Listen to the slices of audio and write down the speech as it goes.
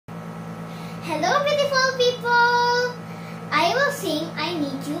Hello beautiful people! I will sing I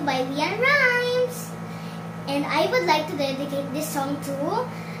Need You by LeAnn Rimes. And I would like to dedicate this song to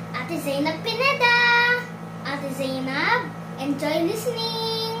Ate Zeinab Pineda. Ate Zeinab, enjoy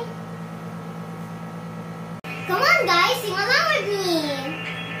listening. Come on guys, sing along with me.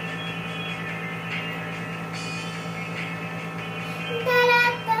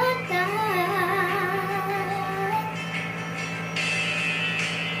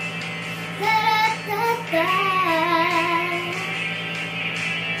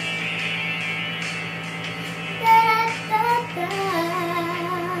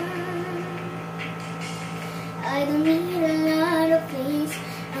 I don't need a lot of things,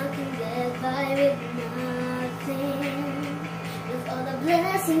 I can get by with nothing. With all the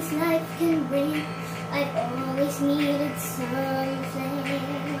blessings life can bring, I've always needed something.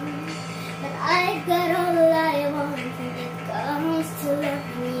 But I've got all I want when it comes to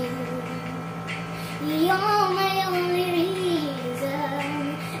loving you. You're my only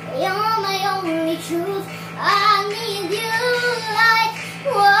reason, you're my only truth. I need you like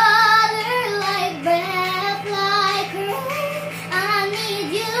water, like breath, like rain. I need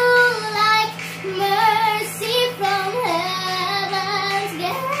you like mercy from heaven's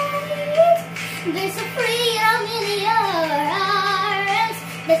gate. There's a freedom in your arms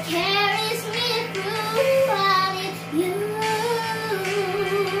that carries me through. I need you.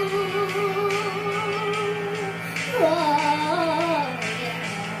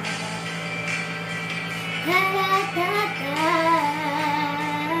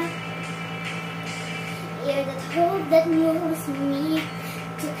 You're that hope that moves me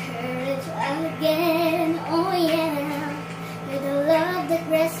to courage again. Oh yeah, you're the love that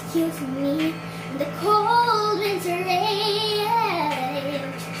rescues me in the cold winter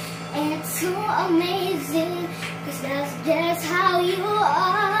rage. And it's so amazing, 'cause that's just how you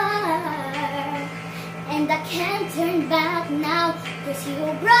are. And I can't turn back now, 'cause you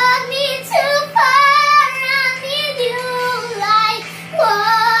brought me too far. I need you like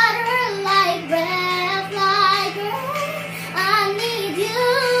water, like breath, like rain. I need you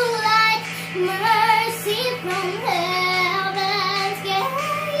like mercy from heaven's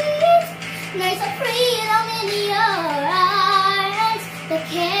gate. There's a freedom in your arms that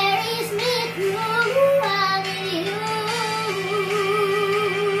carries me through. I need you.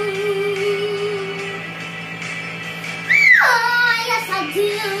 Oh, yes I do.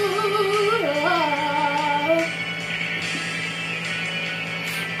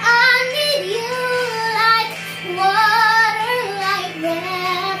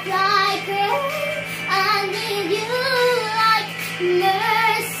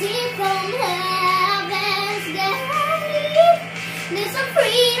 Mercy from heaven's gate. There's a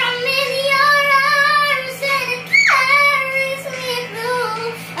freedom in your arms and it carries me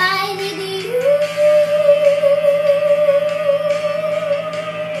through. I need you.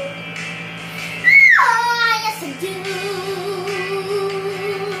 Oh, yes I do.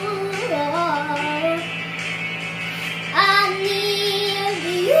 Oh, I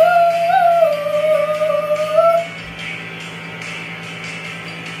need you.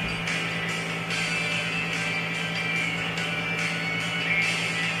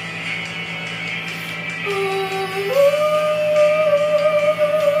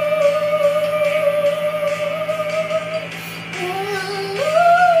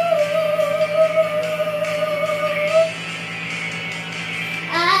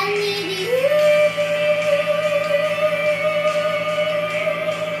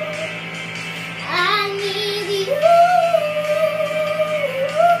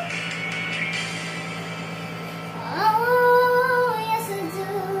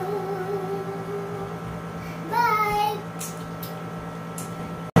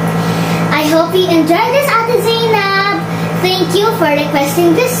 I hope you enjoyed this, Ate Zeinab. Thank you for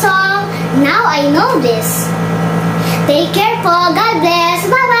requesting this song. Now I know this. Take care po. God bless.